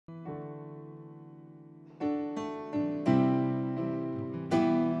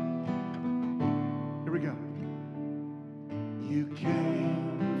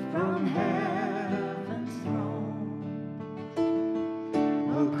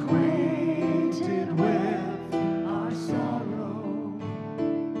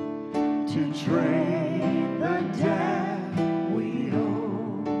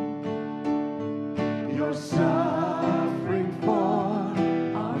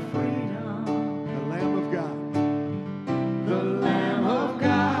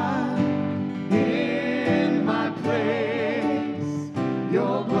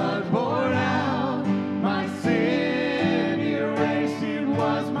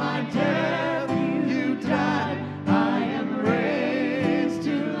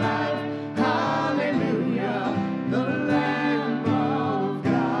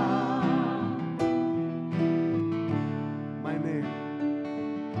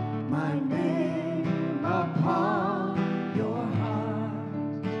my name upon your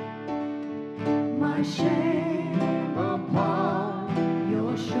heart, my shame upon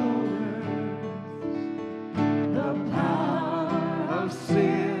your shoulders, the power of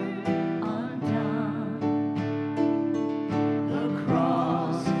sin undone, the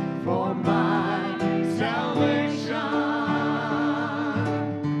cross for my salvation,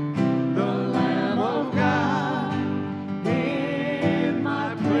 the Lamb of God in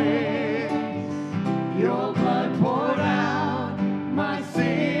my place, your blood poured out, my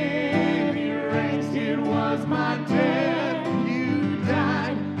sin erased. It was my death, you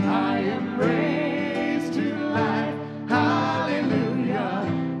died, I am raised to life. Hallelujah,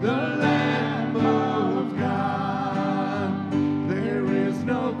 the Lamb of God. There is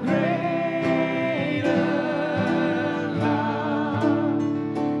no greater love.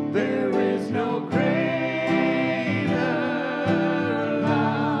 There is no greater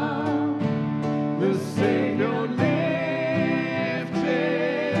love. The Savior lifted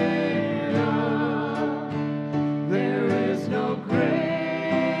up. There is no greater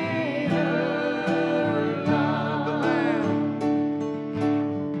love.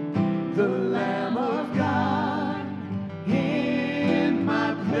 The Lamb of God in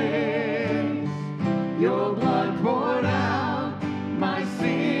my place, your blood poured out, my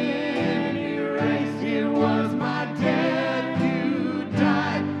sin erased. It was my death, you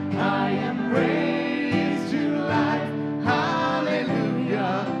died, I am raised to life.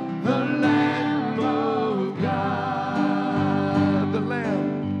 Hallelujah, the Lamb of God.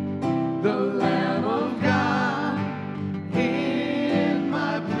 The Lamb of God in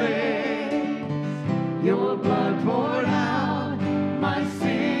my place, your blood poured out, my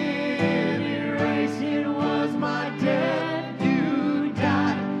sin erased. It was my death, you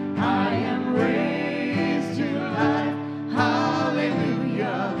died, I am raised to life.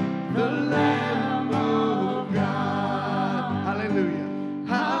 Hallelujah, the Lamb of God. Hallelujah,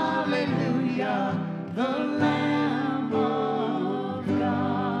 hallelujah, the Lamb of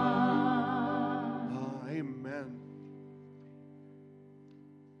God. Amen.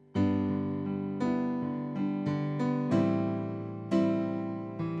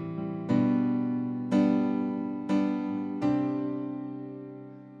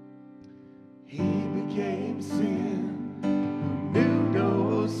 He became sin who knew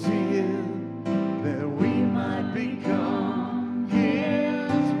no sin, that we might become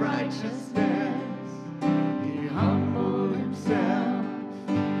his righteousness. He humbled himself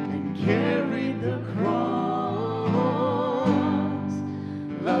and carried the cross.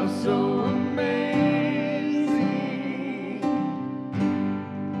 Love so amazing,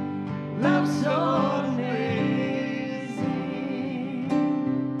 love so amazing.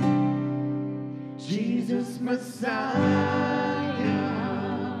 Jesus Messiah,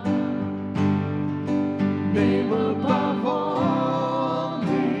 name above all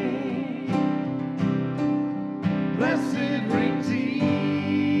names, blessed Redeemer,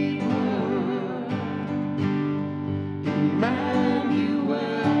 Emmanuel,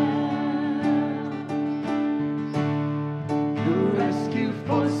 the rescue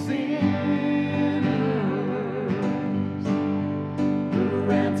for sinners, the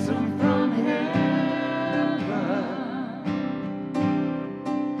ransom from heaven,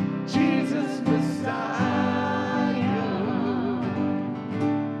 Jesus Messiah,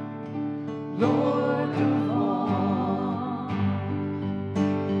 Lord of all.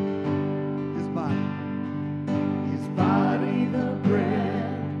 His body the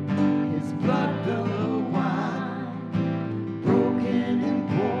bread, his blood the wine, broken and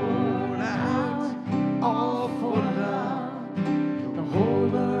poured out, all for love. The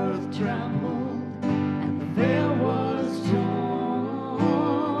whole earth trembled and the veil was torn.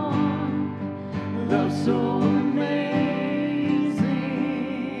 Love so amazing,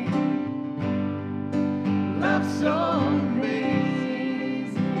 love so amazing.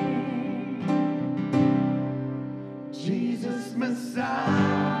 Jesus Messiah,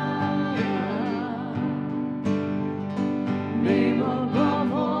 name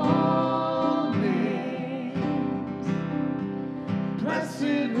above all names,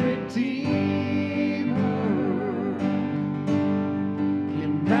 blessed Redeemer,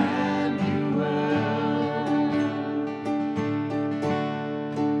 Emmanuel,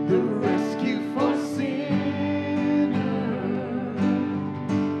 the rescue for sinners,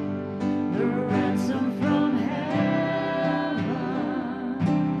 the ransom from heaven,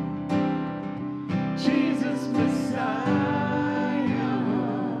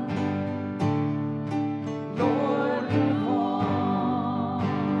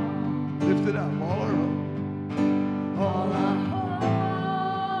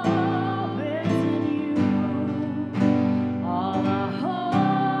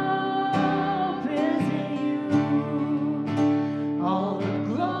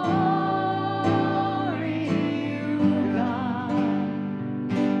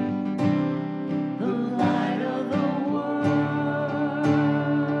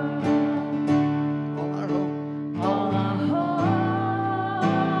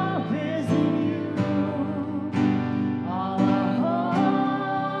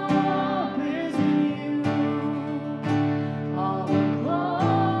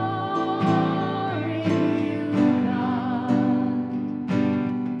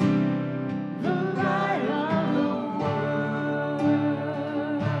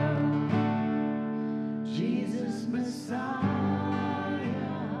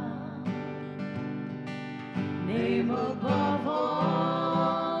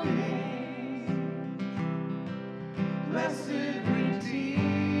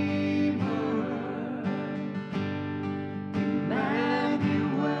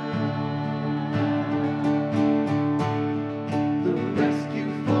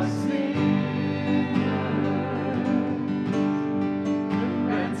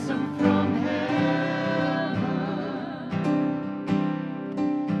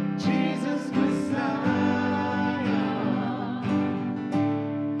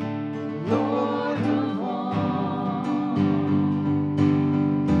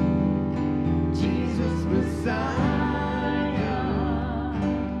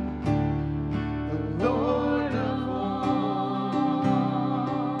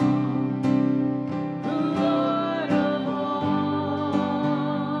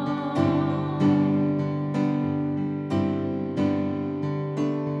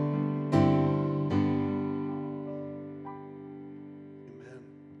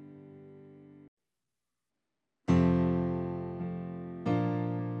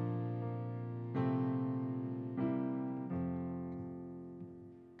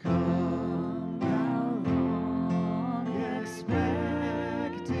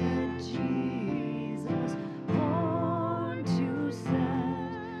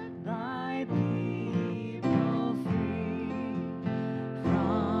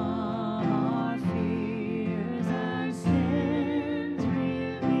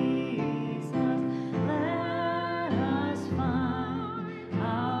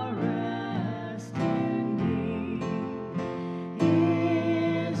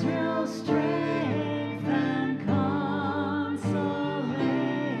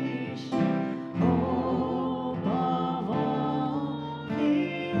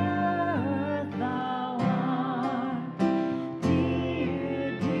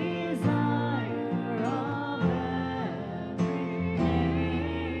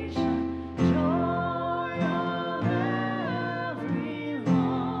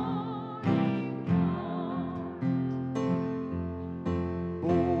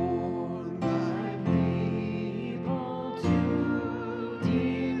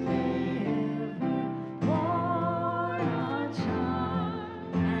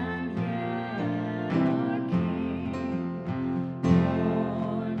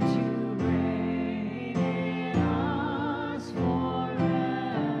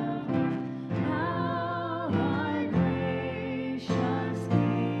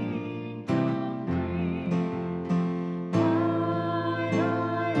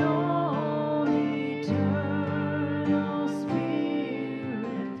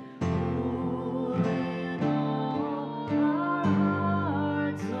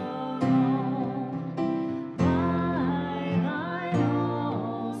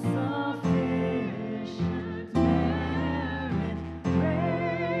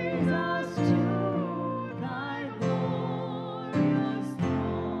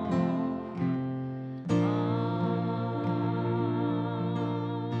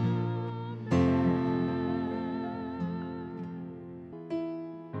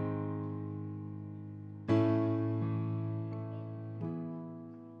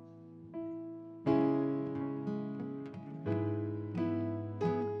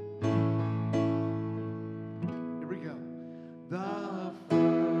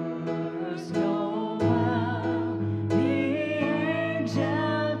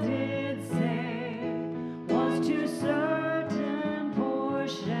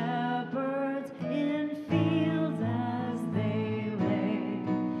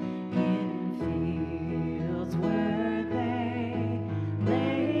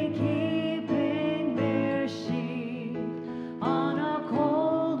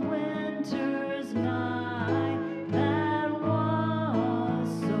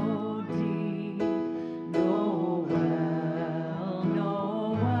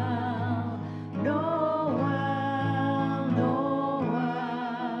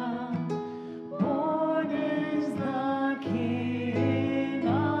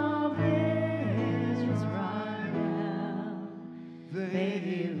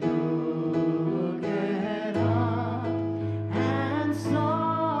 they look